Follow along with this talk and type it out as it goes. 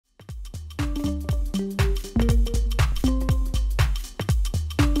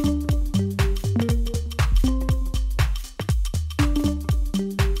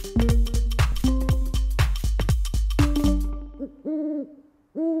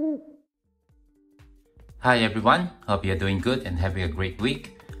Hi everyone, hope you're doing good and having a great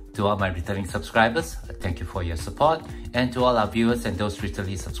week. To all my returning subscribers, thank you for your support. And to all our viewers and those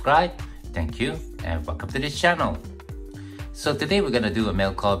recently subscribed, thank you and welcome to this channel. So today we're going to do a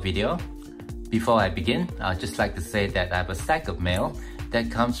mail call video. Before I begin, I'd just like to say that I have a stack of mail that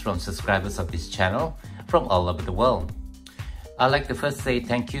comes from subscribers of this channel from all over the world. I'd like to first say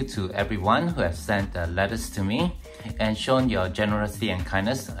thank you to everyone who has sent letters to me and shown your generosity and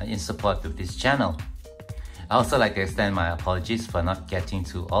kindness in support of this channel. I also like to extend my apologies for not getting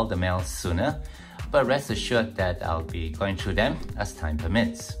to all the mails sooner, but rest assured that I'll be going through them as time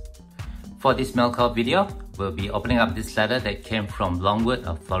permits. For this mail call video, we'll be opening up this letter that came from Longwood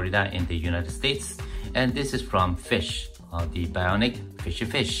of Florida in the United States, and this is from Fish, or the Bionic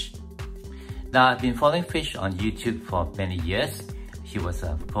FishyFish. Now, I've been following Fish on YouTube for many years. He was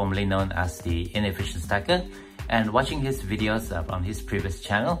formerly known as the Inefficient Stacker, and watching his videos on his previous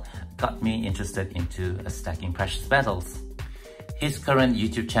channel got me interested into stacking precious metals. His current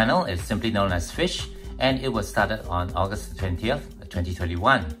YouTube channel is simply known as Fish, and it was started on August 20th,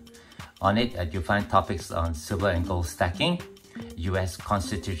 2021. On it, you'll find topics on silver and gold stacking, US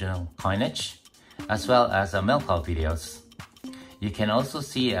constitutional coinage, as well as mail call videos. You can also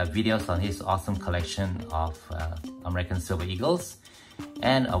see videos on his awesome collection of American Silver Eagles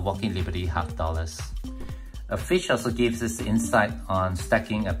and Walking Liberty half dollars. Fish also gives us insight on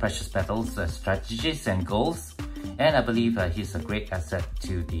stacking precious metals strategies and goals, and I believe he's a great asset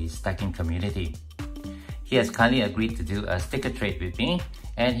to the stacking community. He has kindly agreed to do a sticker trade with me,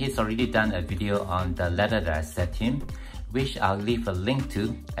 and he's already done a video on the letter that I sent him, which I'll leave a link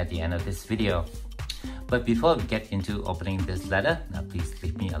to at the end of this video. But before we get into opening this letter, please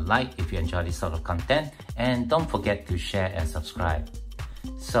leave me a like if you enjoy this sort of content, and don't forget to share and subscribe.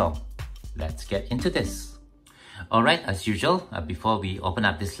 So let's get into this. Alright, as usual, before we open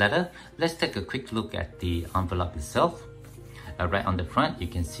up this letter, let's take a quick look at the envelope itself. Right on the front, you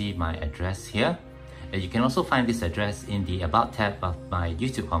can see my address here. You can also find this address in the About tab of my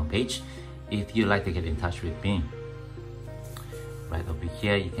YouTube homepage if you'd like to get in touch with me. Right over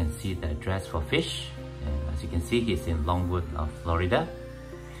here, you can see the address for Fish. And as you can see, he's in Longwood of Florida.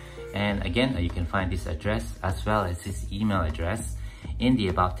 And again, you can find this address as well as his email address in the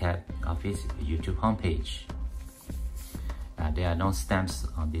About tab of his YouTube homepage. There are no stamps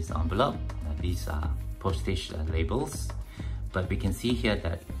on this envelope. These are postage labels, but we can see here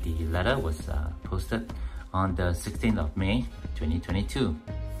that the letter was posted on the 16th of May 2022.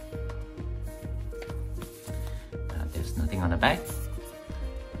 There's nothing on the back,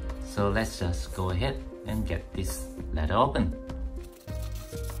 so let's just go ahead and get this letter open.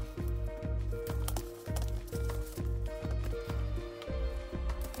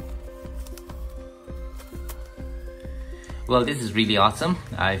 Well, this is really awesome.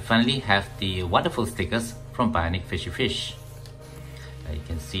 I finally have the wonderful stickers from Bionic FishyFish. You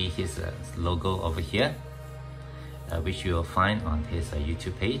can see his logo over here, which you will find on his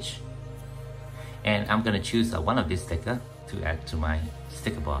YouTube page. And I'm going to choose one of these stickers to add to my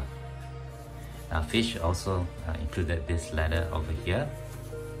sticker board. Fish also included this letter over here.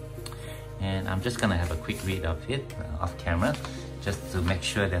 And I'm just going to have a quick read of it off camera, just to make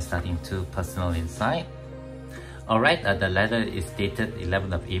sure there's nothing too personal inside. Alright, the letter is dated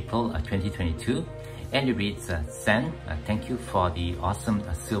 11th of April 2022, and it reads, Sen, thank you for the awesome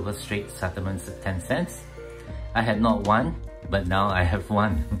silver straight settlements at 10 cents. I had not won, but now I have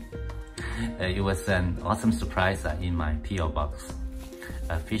won. It was an awesome surprise in my PO box.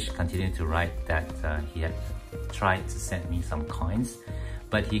 Fish continued to write that he had tried to send me some coins,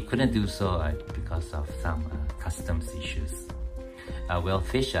 but he couldn't do so because of some customs issues. Well,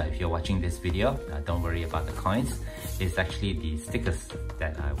 Fish, if you're watching this video, don't worry about the coins. It's actually the stickers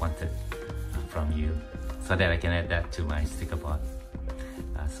that I wanted from you, so that I can add that to my sticker board.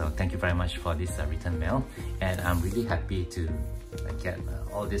 So thank you very much for this return mail, and I'm really happy to get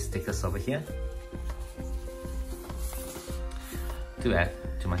all these stickers over here to add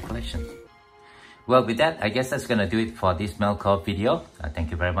to my collection. Well, with that, I guess that's gonna do it for this mail call video.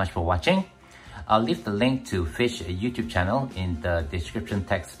 Thank you very much for watching. I'll leave the link to Fish YouTube channel in the description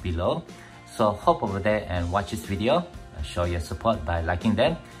text below. So hop over there and watch this video. Show your support by liking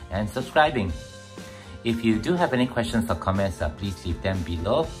them and subscribing. If you do have any questions or comments, please leave them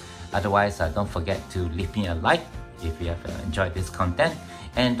below. Otherwise, don't forget to leave me a like if you have enjoyed this content.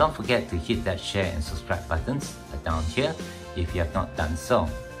 And don't forget to hit that share and subscribe buttons down here if you have not done so.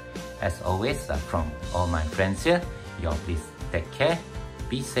 As always, from all my friends here, you all please take care,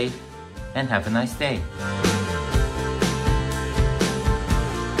 be safe, and have a nice day.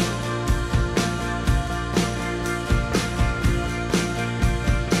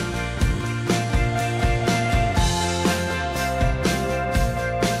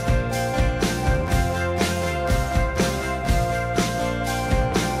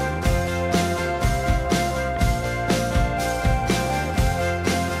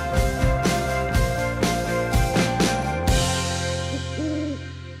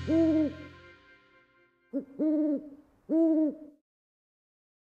 Mm-hmm.